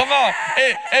 Yeah. Come on.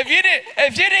 If you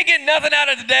didn't get nothing out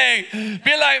of today,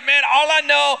 be like, man, all I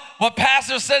know, what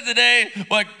Pastor said today,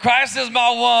 what Christ is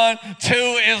my one, two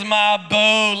is my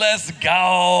boo. Let's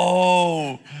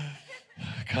go.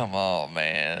 Come on,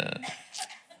 man.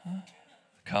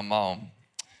 Come on.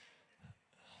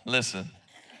 Listen,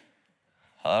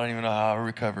 I don't even know how I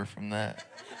recover from that.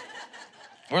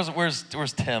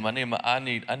 Where's Tim? I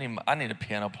need a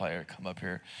piano player to come up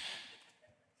here.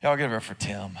 Y'all give it up for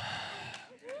Tim.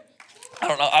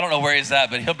 I don't know where he's at,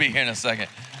 but he'll be here in a second.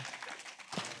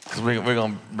 Because we're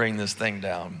gonna bring this thing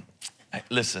down. Hey,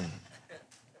 listen.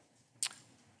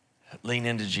 Lean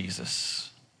into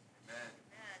Jesus.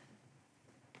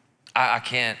 I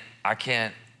can't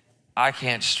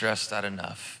stress that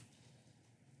enough.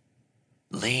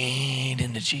 Lean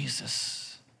into Jesus.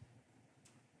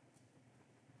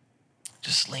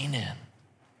 Just lean in.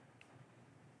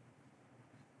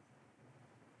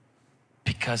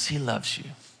 Because he loves you.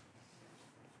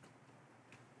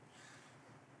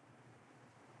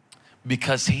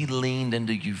 Because he leaned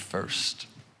into you first.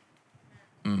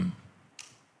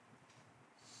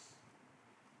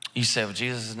 You say, well,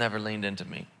 Jesus has never leaned into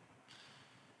me.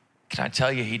 Can I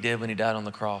tell you, he did when he died on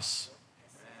the cross?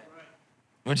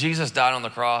 When Jesus died on the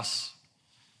cross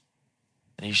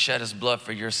and he shed his blood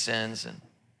for your sins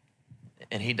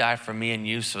and he died for me and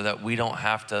you so that we don't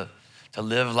have to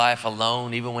live life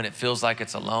alone, even when it feels like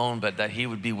it's alone, but that he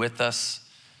would be with us,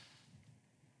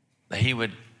 that he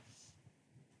would,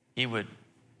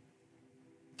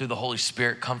 through the Holy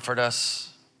Spirit, comfort us,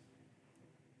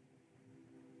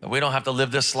 that we don't have to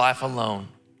live this life alone.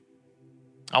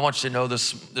 I want you to know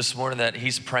this morning that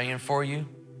he's praying for you.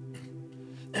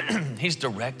 He's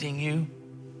directing you.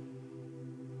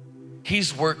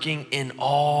 He's working in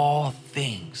all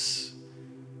things.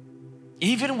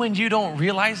 Even when you don't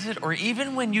realize it or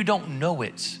even when you don't know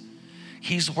it,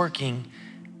 he's working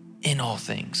in all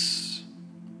things.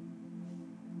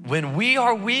 When we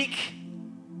are weak,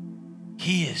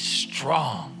 he is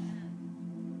strong.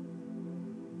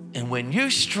 And when you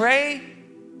stray,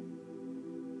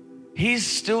 he's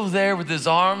still there with his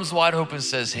arms wide open,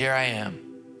 says, here I am.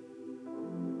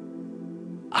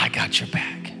 I got your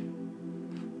back.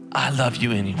 I love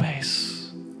you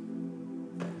anyways.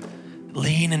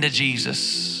 Lean into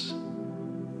Jesus.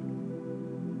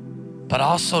 But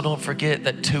also don't forget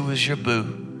that two is your boo,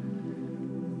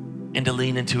 and to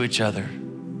lean into each other.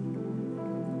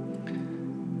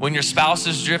 When your spouse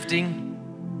is drifting,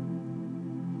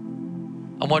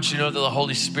 I want you to know that the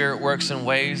Holy Spirit works in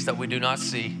ways that we do not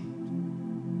see.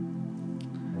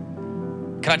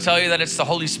 Can I tell you that it's the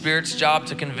Holy Spirit's job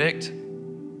to convict?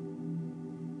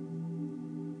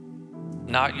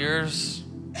 Not yours,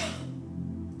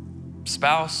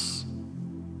 spouse.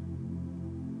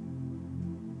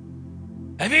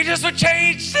 Maybe he just would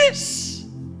change this.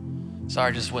 Sorry,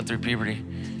 I just went through puberty.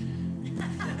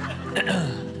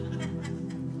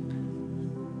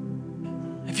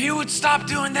 If you would stop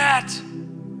doing that.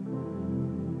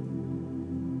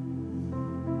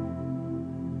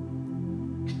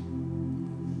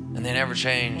 And they never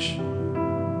change.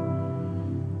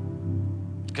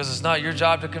 Because it's not your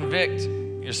job to convict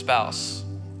your spouse.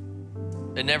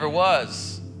 It never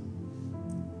was.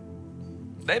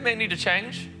 They may need to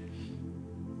change.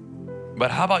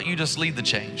 But how about you just lead the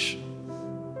change?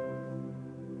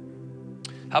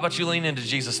 How about you lean into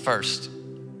Jesus first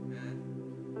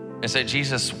and say,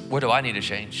 Jesus, what do I need to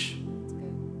change?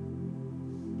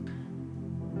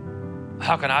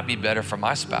 How can I be better for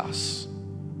my spouse?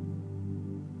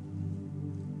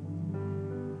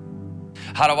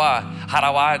 How do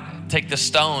I take the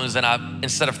stones and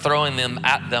instead of throwing them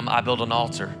at them, I build an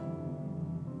altar?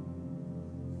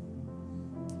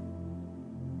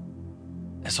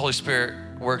 As Holy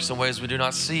Spirit works in ways we do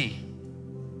not see.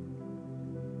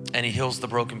 And he heals the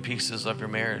broken pieces of your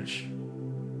marriage.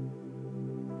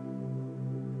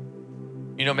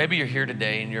 You know, maybe you're here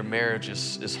today and your marriage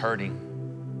is hurting.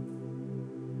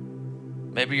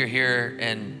 Maybe you're here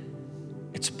and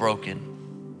it's broken.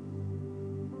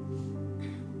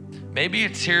 Maybe you're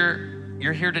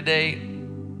here today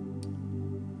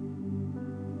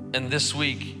and this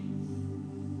week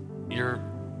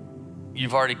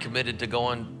you've already committed to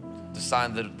going to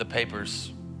sign the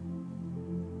papers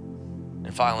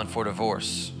and filing for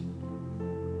divorce.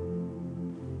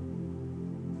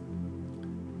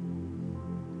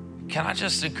 Can I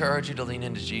just encourage you to lean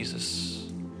into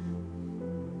Jesus?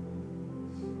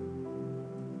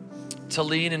 To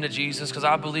lean into Jesus, because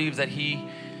I believe that He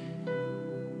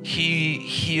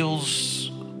heals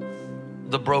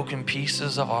the broken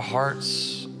pieces of our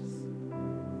hearts.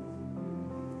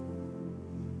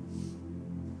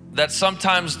 That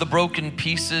sometimes the broken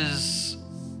pieces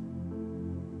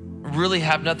really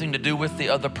have nothing to do with the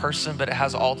other person, but it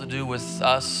has all to do with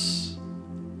us.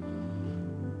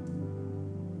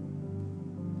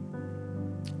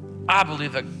 I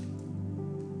believe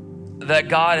that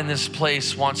God in this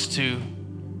place wants to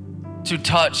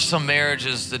touch some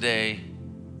marriages today,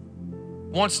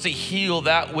 wants to heal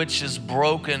that which is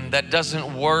broken, that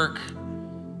doesn't work,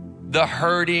 the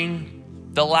hurting,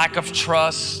 the lack of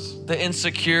trust, the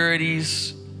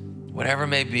insecurities, whatever it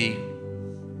may be,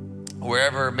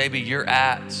 wherever maybe you're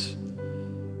at,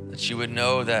 that you would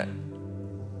know that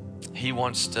He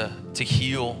wants to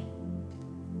heal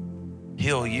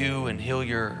you and heal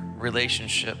your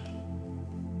relationship.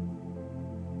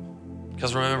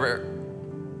 Because remember,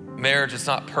 marriage is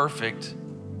not perfect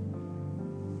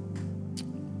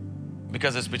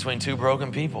because it's between two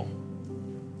broken people.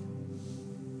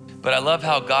 But I love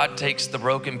how God takes the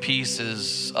broken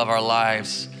pieces of our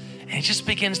lives and he just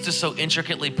begins to so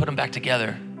intricately put them back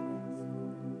together.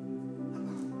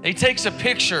 He takes a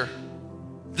picture,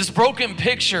 this broken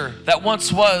picture that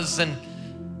once was, and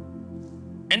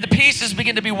the pieces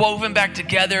begin to be woven back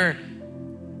together.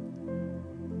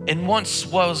 And once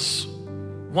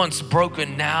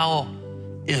broken, now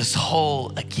is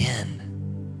whole again.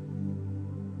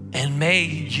 And may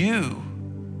you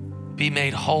be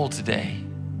made whole today.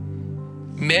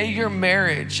 May your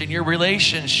marriage and your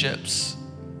relationships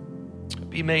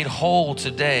be made whole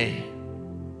today,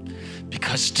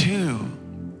 because two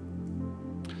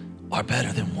are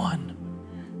better than one.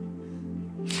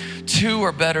 Two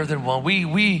are better than one.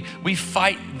 We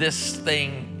fight this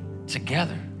thing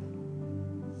together.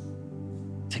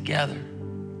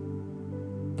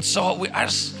 And so I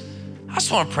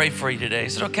just want to pray for you today.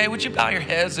 Is it okay? Would you bow your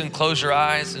heads and close your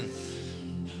eyes? And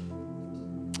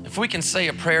if we can say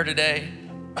a prayer today.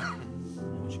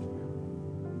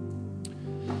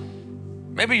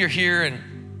 Maybe you're here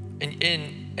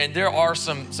and there are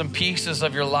some pieces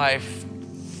of your life,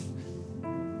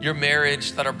 your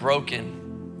marriage that are broken.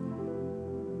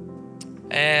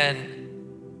 And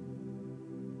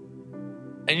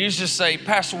you just say,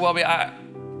 Pastor Welby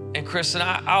and Kristen,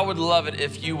 I would love it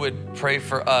if you would pray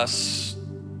for us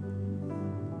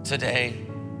today.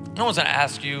 No one's gonna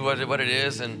ask you what it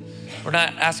is, and we're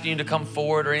not asking you to come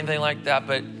forward or anything like that,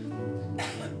 but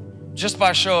just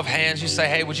by show of hands, you say,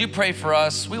 hey, would you pray for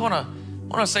us? We wanna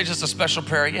say just a special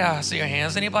prayer. Yeah, I see your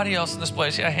hands. Anybody else in this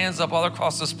place? Yeah, hands up all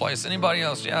across this place. Anybody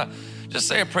else? Yeah, just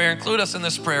say a prayer. Include us in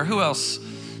this prayer. Who else?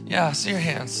 Yeah, I see your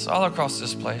hands all across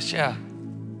this place. Yeah.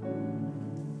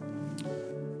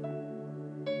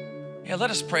 Yeah,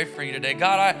 let us pray for you today.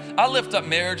 God, I lift up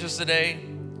marriages today.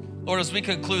 Lord, as we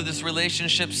conclude this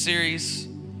relationship series,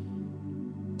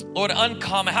 Lord,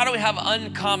 uncommon. How do we have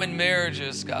uncommon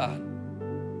marriages, God?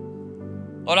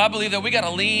 Lord, I believe that we got to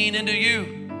lean into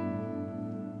you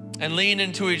and lean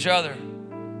into each other.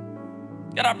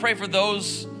 God, I pray for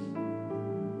those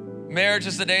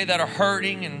marriages today that are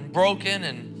hurting and broken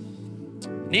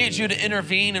and need you to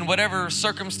intervene in whatever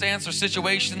circumstance or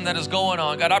situation that is going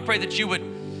on. God, I pray that you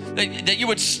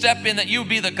would step in, that you would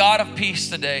be the God of peace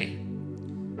today.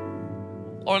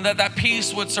 Lord, that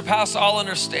peace would surpass all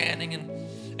understanding.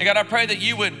 And God, I pray that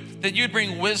you'd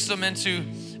bring wisdom into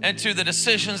the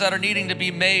decisions that are needing to be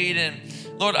made. And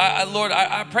Lord,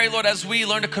 I pray, Lord, as we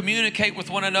learn to communicate with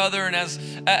one another and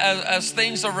as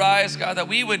things arise, God, that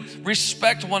we would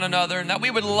respect one another and that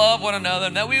we would love one another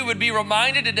and that we would be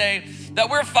reminded today that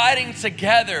we're fighting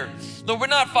together. Lord, we're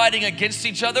not fighting against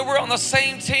each other. We're on the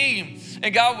same team.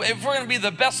 And God, if we're going to be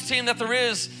the best team that there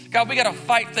is, God, we got to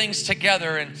fight things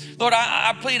together. And Lord,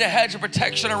 I plead a hedge of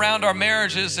protection around our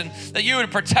marriages and that you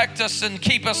would protect us and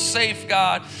keep us safe,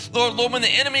 God. Lord, when the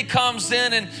enemy comes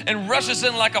in and rushes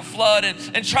in like a flood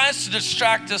and tries to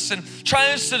distract us and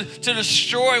tries to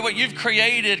destroy what you've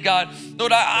created, God,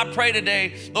 Lord, I pray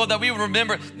today, Lord, that we would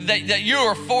remember that you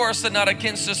are for us and not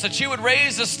against us, that you would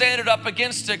raise the standard up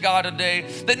against it, God, today,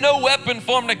 that no weapon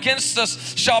formed against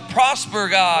us shall prosper,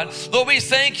 God. Lord, we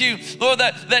thank you, Lord,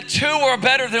 that two are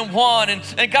better than one,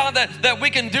 and God, that we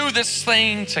can do this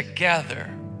thing together.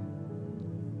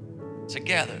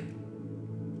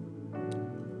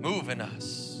 Move in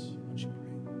us.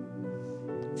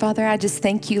 Father, I just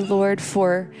thank you, Lord,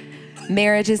 for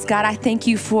marriages. God, I thank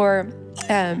you for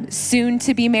soon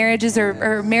to be marriages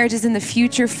or marriages in the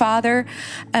future, Father.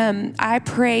 I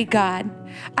pray, God,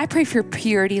 I pray for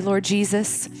purity, Lord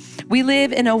Jesus. We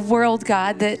live in a world,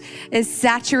 God, that is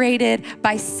saturated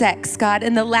by sex, God,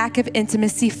 and the lack of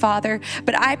intimacy, Father.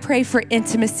 But I pray for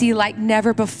intimacy like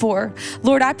never before.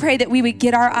 Lord, I pray that we would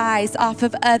get our eyes off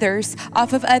of others,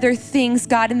 off of other things,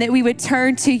 God, and that we would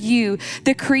turn to you,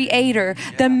 the creator,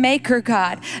 the maker,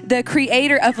 God, the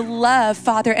creator of love,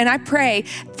 Father. And I pray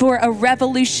for a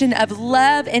revolution of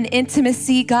love and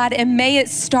intimacy, God, and may it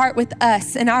start with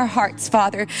us in our hearts,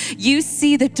 Father. You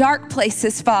see the dark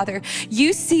places, Father.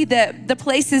 You see the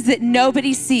places that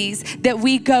nobody sees, that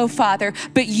we go, Father,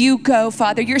 but you go,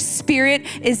 Father. Your spirit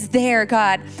is there,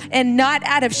 God, and not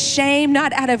out of shame,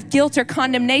 not out of guilt or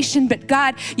condemnation, but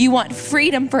God, you want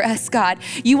freedom for us, God.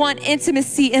 You want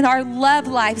intimacy in our love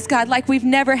lives, God, like we've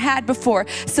never had before.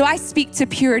 So I speak to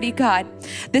purity, God,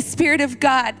 the Spirit of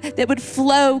God that would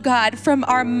flow, God, from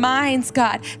our minds,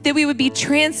 God, that we would be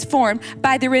transformed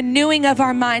by the renewing of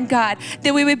our mind, God,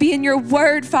 that we would be in your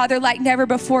word, Father, like never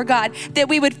before, God, that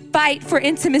we would fight for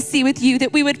intimacy with you,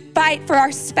 that we would fight for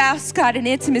our spouse, God, in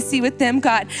intimacy with them,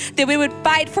 God. That we would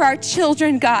fight for our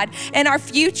children, God, and our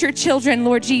future children,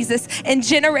 Lord Jesus, and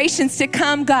generations to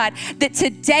come, God. That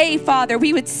today, Father,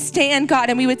 we would stand, God,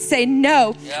 and we would say,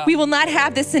 no, we will not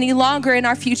have this any longer in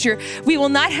our future. We will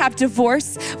not have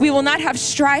divorce. We will not have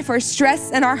strife or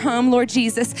stress in our home, Lord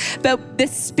Jesus. But the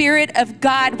Spirit of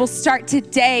God will start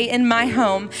today in my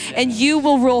home, and you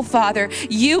will rule, Father.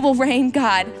 You will reign,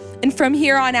 God. And from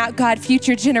here on out, God,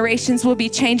 future generations will be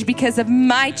changed because of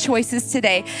my choices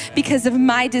today, because of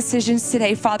my decisions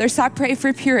today, Father. So I pray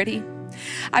for purity.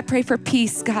 I pray for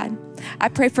peace, God. I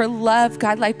pray for love,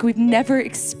 God, like we've never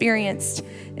experienced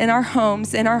in our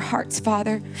homes, in our hearts,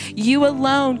 Father. You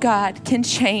alone, God, can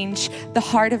change the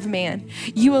heart of man.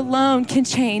 You alone can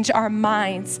change our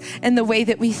minds and the way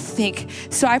that we think.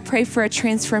 So I pray for a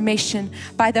transformation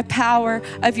by the power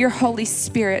of your Holy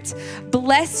Spirit.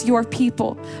 Bless your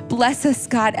people. Bless us,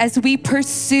 God, as we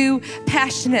pursue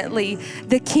passionately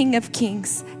the King of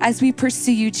Kings, as we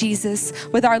pursue you, Jesus,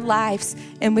 with our lives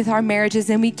and with our marriages.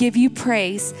 And we give you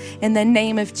praise in the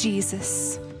name of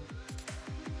Jesus.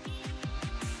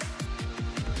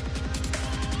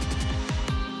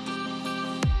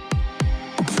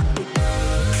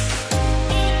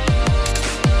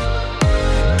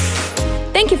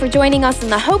 Thank you for joining us on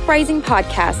the Hope Rising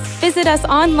podcast. Visit us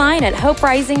online at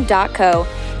hoperising.co.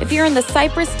 If you're in the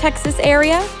Cypress, Texas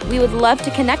area, we would love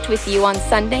to connect with you on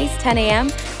Sundays, 10 a.m.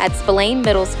 at Spillane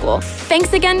Middle School.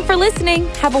 Thanks again for listening.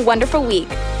 Have a wonderful week.